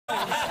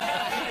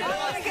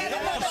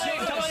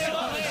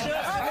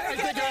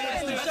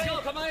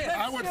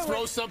I would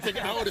throw something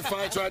out if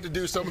I tried to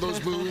do some of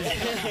those moves.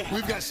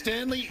 We've got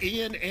Stanley,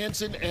 Ian,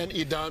 Anson, and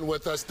Idan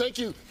with us. Thank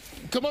you.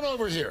 Come on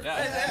over here. In the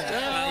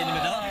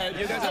middle.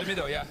 You guys are in the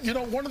middle, yeah. You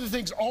know, one of the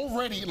things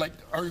already, like,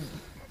 our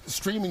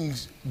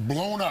streaming's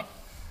blown up.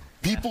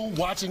 People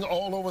watching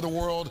all over the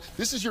world.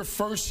 This is your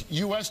first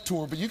U.S.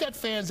 tour, but you got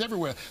fans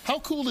everywhere. How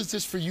cool is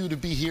this for you to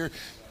be here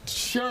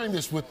sharing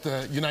this with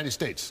the United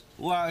States?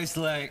 Well, it's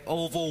like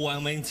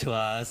overwhelming to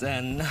us,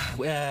 and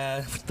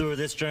through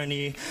this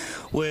journey,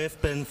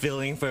 we've been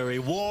feeling very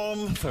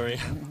warm, very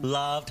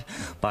loved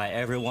by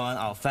everyone,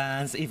 our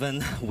fans.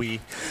 Even we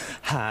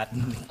had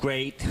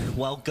great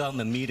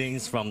welcome and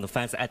meetings from the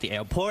fans at the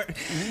airport,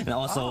 and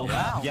also,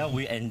 yeah,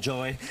 we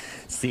enjoy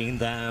seeing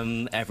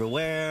them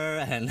everywhere,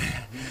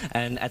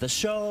 and at the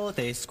show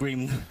they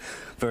scream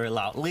very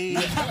loudly.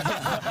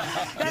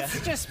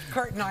 That's just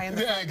Curt and I in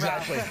the front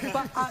exactly.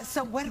 row. But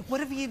so what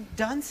have you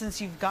done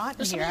since you've gotten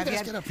here?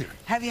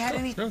 Have you had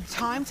any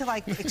time to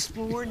like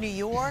explore New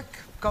York?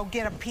 Go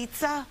get a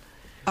pizza?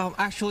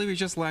 Actually, we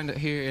just landed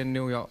here in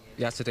New York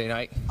yesterday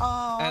night.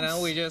 Oh, and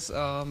then we just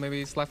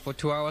maybe slept for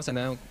 2 hours, and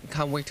then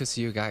can't wait to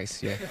see you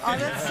guys. Yeah. Oh,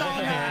 that's so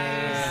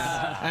nice.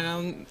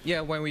 And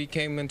yeah, when we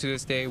came into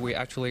this day, we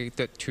actually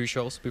did 2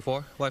 shows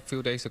before. Like a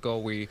few days ago,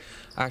 we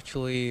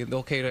actually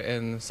located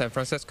in San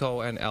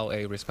Francisco and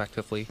LA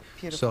respectively.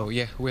 Beautiful. So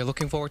yeah, we're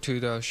looking forward to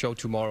the show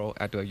tomorrow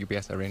at the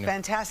UBS Arena.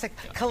 Fantastic.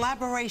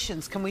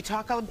 Collaborations. Can we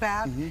talk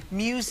about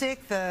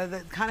music,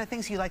 the kind of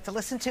things you like to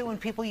listen to and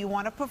people you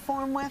want to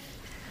perform with?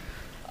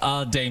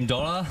 Dame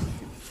Dollar,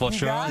 for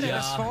sure.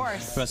 Of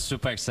course. We're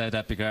super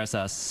excited because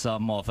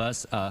some of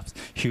us are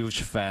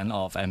huge fan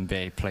of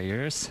NBA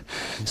players.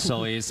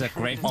 So it's a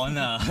great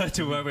honor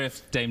to work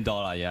with Dame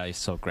Dollar. Yeah, it's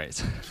so great.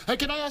 Hey,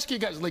 can I ask you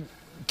guys, like,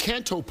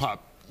 Cantopop,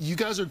 you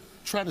guys are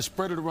trying to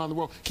spread it around the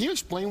world. Can you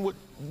explain what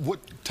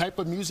type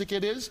of music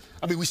it is?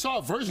 I mean, we saw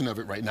a version of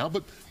it right now,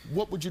 but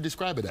what would you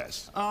describe it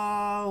as?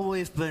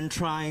 We've been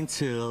trying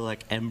to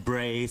like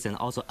embrace and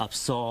also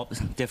absorb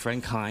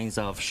different kinds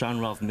of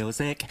genre of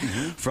music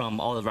from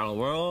all around the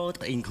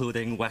world,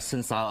 including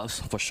Western styles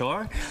for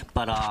sure.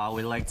 But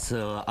we like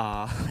to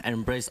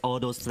embrace all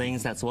those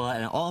things as well,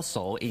 and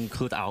also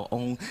include our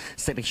own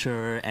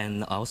signature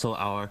and also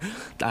our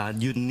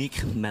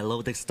unique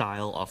melodic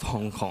style of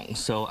Hong Kong.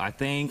 So I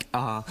think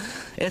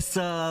it's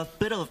a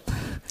bit of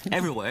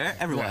everywhere,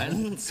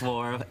 everyone. It's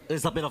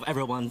a bit of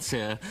everyone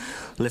to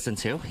listen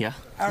to. Yeah.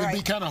 It'd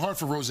be kind of hard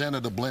for Rosanna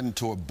to blend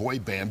into a boy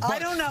band. But I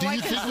don't know. Do you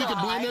think we could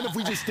blend in if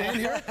we just stand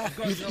here?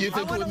 You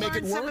think it would make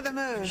it work? Some of the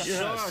moves.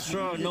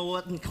 Sure. No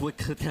one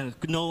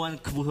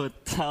could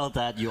tell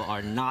that you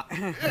are not.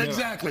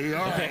 Exactly.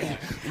 All right.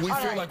 We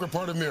feel like we're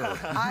part of Mirror.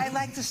 I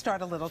like to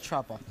start a little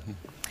trouble.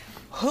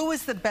 Who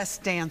is the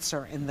best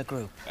dancer in the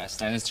group? Best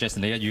dancer just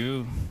near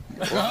you.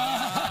 Show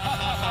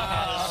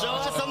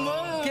us some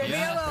moves. Give me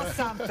a little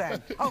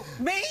something. Oh,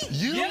 me?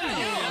 You?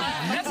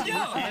 Let's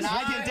go. And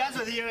I can dance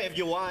with you if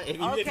you want. If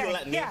you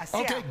let me. Yes.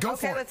 Okay, go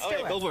for it. Let's do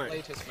it. Go for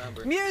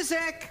it.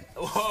 Music.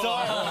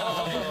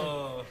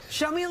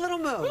 Show me a little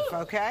move,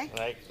 okay?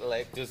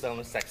 Like do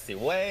some sexy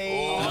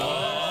waves.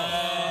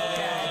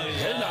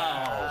 Hey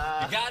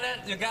now.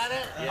 You got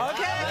it? Yeah.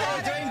 Okay.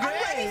 Doing great.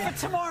 I'm ready for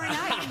tomorrow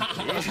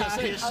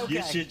night.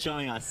 You should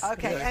join us.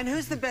 Okay, and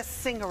who's the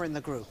best singer in the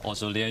group?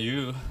 Also near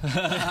you.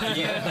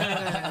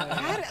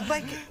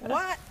 Like,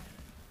 what?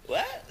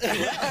 What?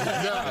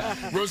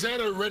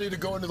 Rosanna, ready to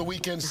go into the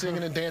weekend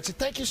singing and dancing.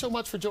 Thank you so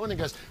much for joining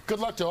us. Good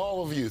luck to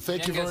all of you.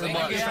 Thank you very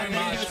much.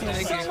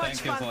 So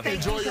much fun.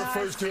 Enjoy your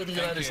first tour of the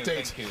United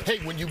States. Hey,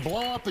 when you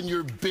blow up and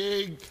you're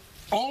big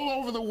all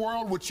over the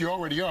world, which you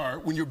already are,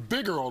 when you're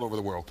bigger all over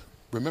the world,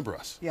 remember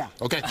us. Yeah.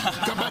 Okay.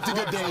 Come back to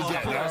Good Day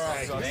again. All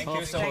right. Thank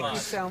you so much.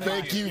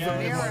 Thank you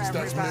very much.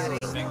 That's Mirror.